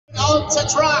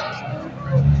onto track.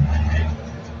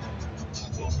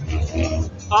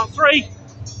 Part 3.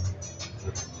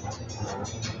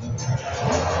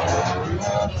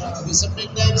 There's some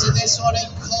big names in this one,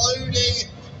 including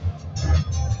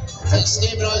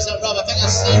Stephen Isaac Rob. I think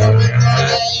Stephen will go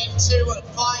there into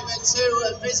 5-2.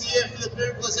 A busy year for the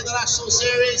Booglers in the National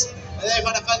Series. And they've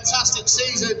had a fantastic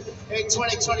season in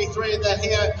 2023, and they're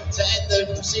here to end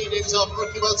the proceedings of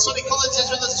Rookie World. Sonny Collins is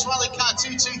with us as well in car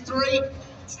 223.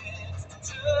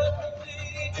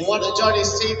 He wanted to join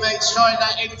his teammates, showing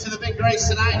that into the big race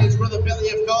tonight, and his brother Billy,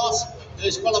 of course,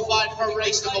 who's qualified for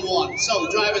race number 1.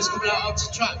 So, drivers coming out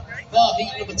onto track for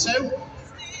heat number 2.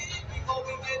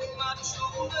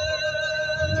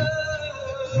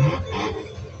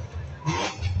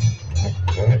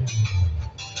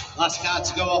 Last car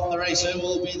to go off the race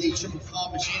will be the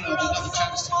 4x4 machine, who got the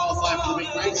chance to qualify for the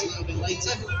big race a little bit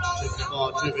later.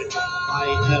 4x4 driven by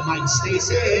Mike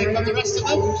Stacey. Here come the rest of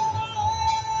them.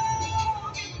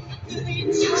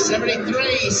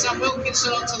 73, Sam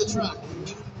Wilkinson onto the track.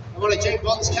 And one of Jake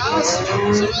Bond's cars. Some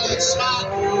of the smart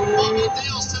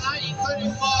Deals tonight,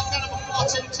 including car number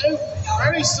 422.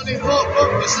 Very stunning Ford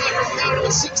Focus here from car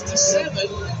number 67.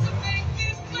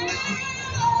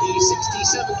 The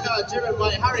 67 car driven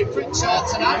by Harry Pritchard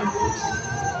tonight.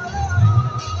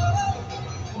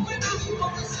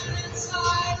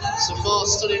 Some more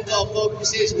stunning Ford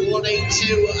Focuses,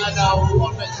 182 and a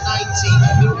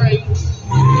 193.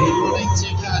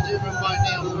 182 car driven by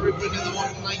Neil Rupert and the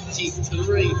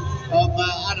 193 of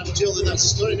Adam Julie. That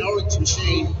stunning orange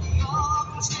machine.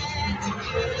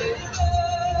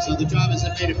 So the drivers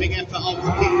have made a big effort on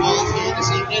Rookie World here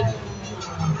this evening.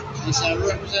 There's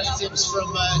representatives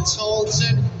from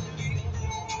Taunton,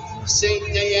 St.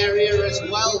 Day area as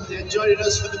well. They're joining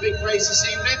us for the big race this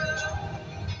evening.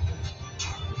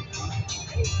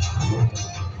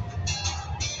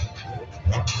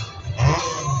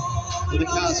 With the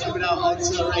cars coming out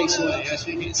onto the raceway as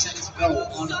we get set to go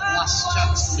on last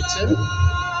chance number 2.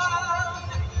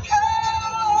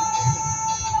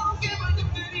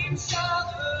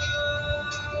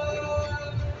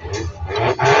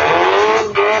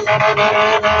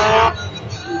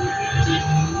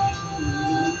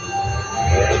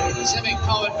 Civic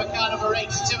forward for car number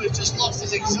 82 has just lost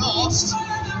his exhaust.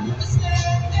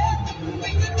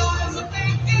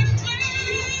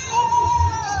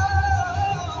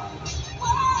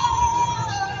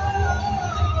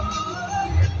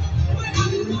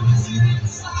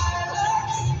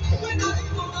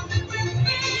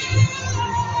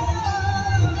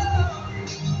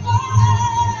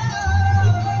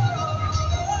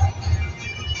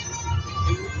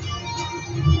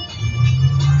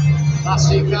 Last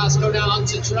 2 cars go down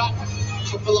onto track.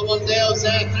 Couple of Mondeos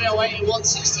there, 308 and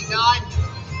 169.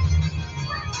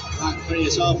 Back 3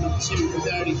 is off from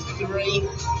 233.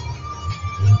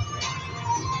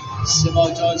 Simo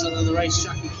joins onto the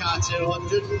racetrack in car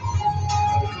 200. The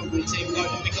company team going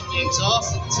to pick up the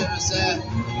exhaust and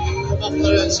come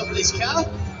off somebody's car.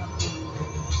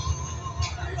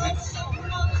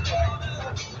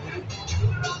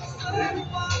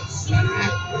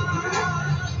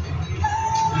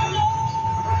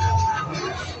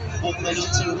 Hopefully not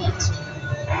too hot.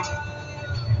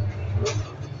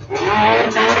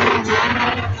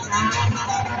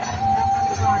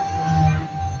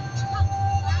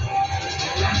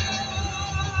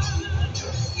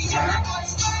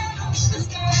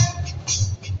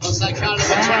 Looks like car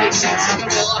number 26 is going to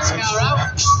be the last car out.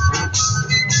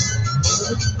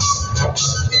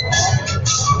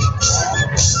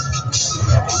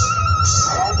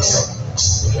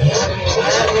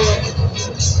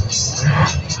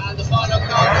 And the final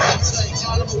car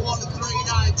number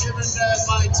 139, driven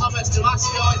by Thomas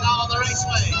Damasio, is out on the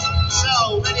raceway.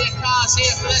 So many cars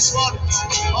here for this one.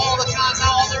 All the cars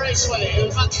out on the raceway.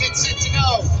 We're about to get set to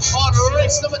go on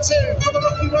race number 2 for the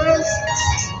Rookie World.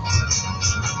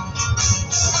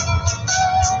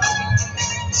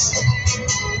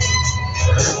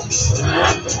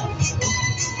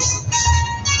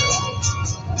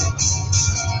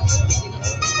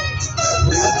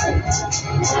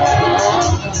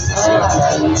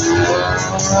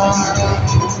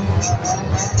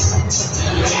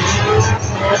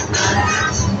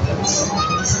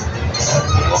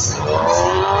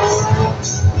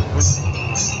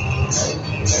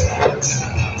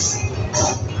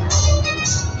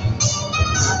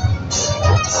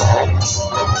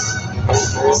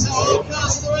 So,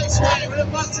 across the raceway, we're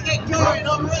about to get going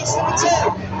on race number 2.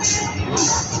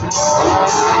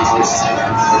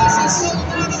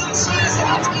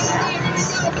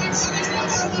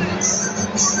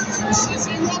 As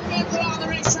he rocked around the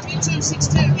racetrack in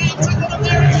 262, getting tackled up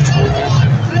there in the top of the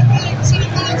line. And City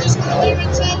Collins is going to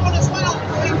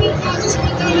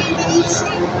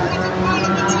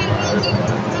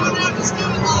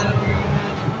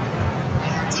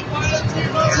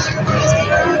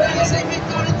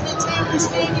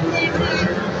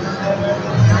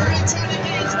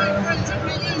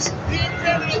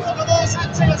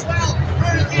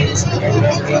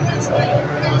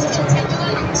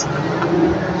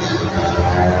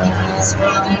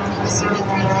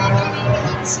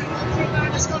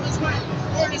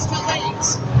Sunny still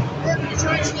leads. Burton is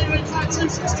right to the right car,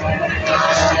 262.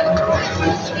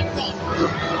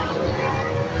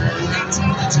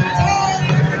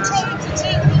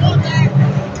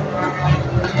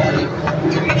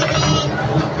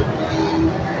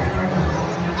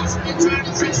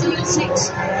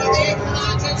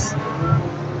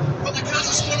 But the cars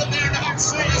are still up there in the back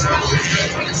straight as well.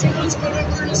 It's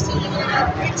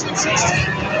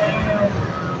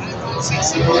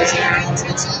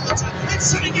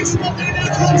Sonny gets him up there now,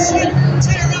 close straight.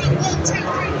 Tear around 1, 2, 3,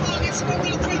 4, gets him up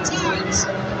there 3 times.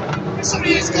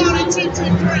 Sonny has gone in 2, 2, 3.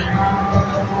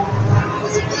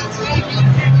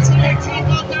 It's an 18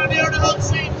 ball down there on the hot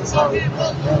seat. It's on game 1.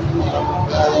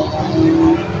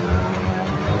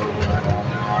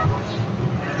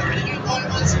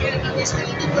 Once again, and we're still in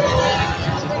the middle there.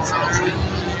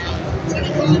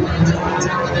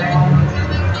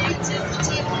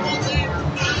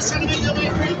 He's trying to make their way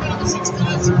through, but number 6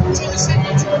 times to the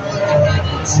second to avoid the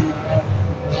riders.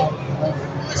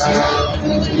 This is now over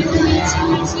the lead of the lead, so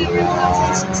it's the red car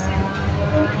 360.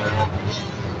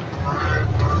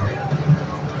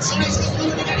 Sonny's got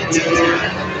one again in 2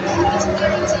 times. It's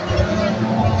very much over the lead.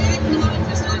 The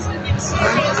equalisers last time in 6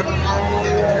 as well.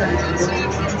 That's the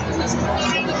equalisers last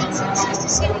time in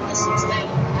 67 to 16.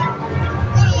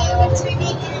 Oh, between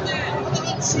them down there on the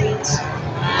hot streets.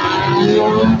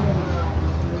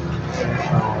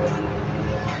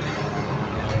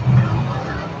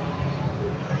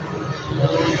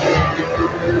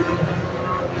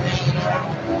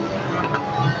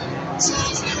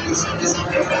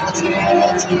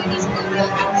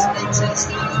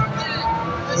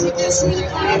 As he gets through the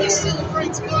crowd, he's still free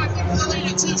to go. I think for the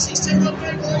lead at 262 up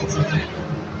there, leads away.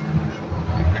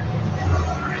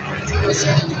 So the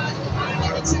guys behind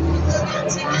him in second and third, and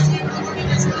Tim is here running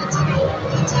as well too.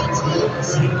 The time's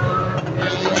close.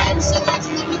 So that's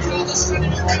one of the cars that's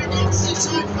running in there now. So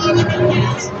time for the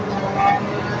minute.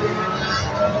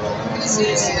 This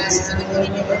is the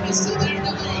running number is still there in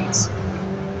the leads.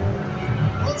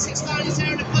 169 is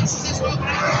there in the punches as well, but I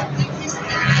don't think he's the man.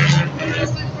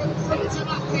 He's left from front to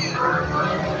back here.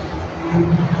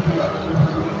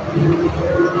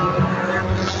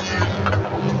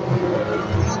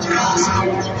 On the far side,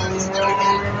 the boats there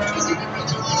again. He's even bring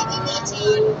the ball up one more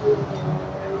time.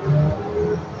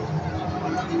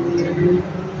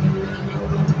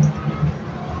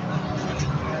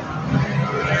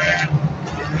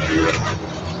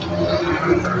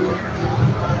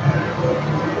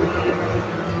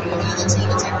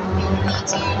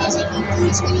 As everyone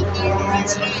has gone up there on the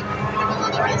raceway,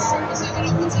 another racetrack as they head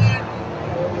up the turn.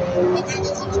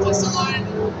 O'Connell comes across the line,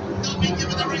 not being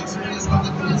given the raceway as well.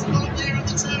 The cars have gone up there on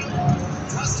the turn.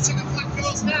 As the chicken flag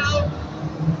goes now,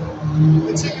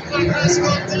 the chicken flag has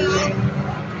gone down.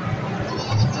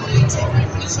 Number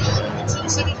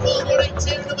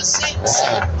 274, number 6.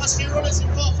 Last few runners in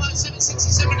 4, 5, 7,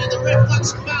 67, and the red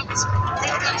flags come out.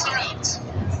 Red flags are out.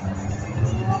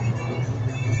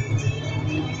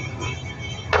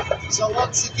 So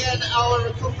once again, our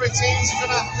recovery teams are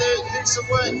going to have to do some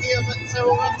work here, but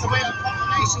we'll have to wait on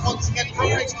confirmation once again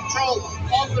from race control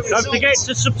on the results. Don't forget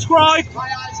to subscribe. My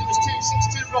eyes, it was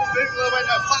 262. Rob Boogler went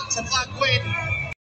a flag-to-flag win.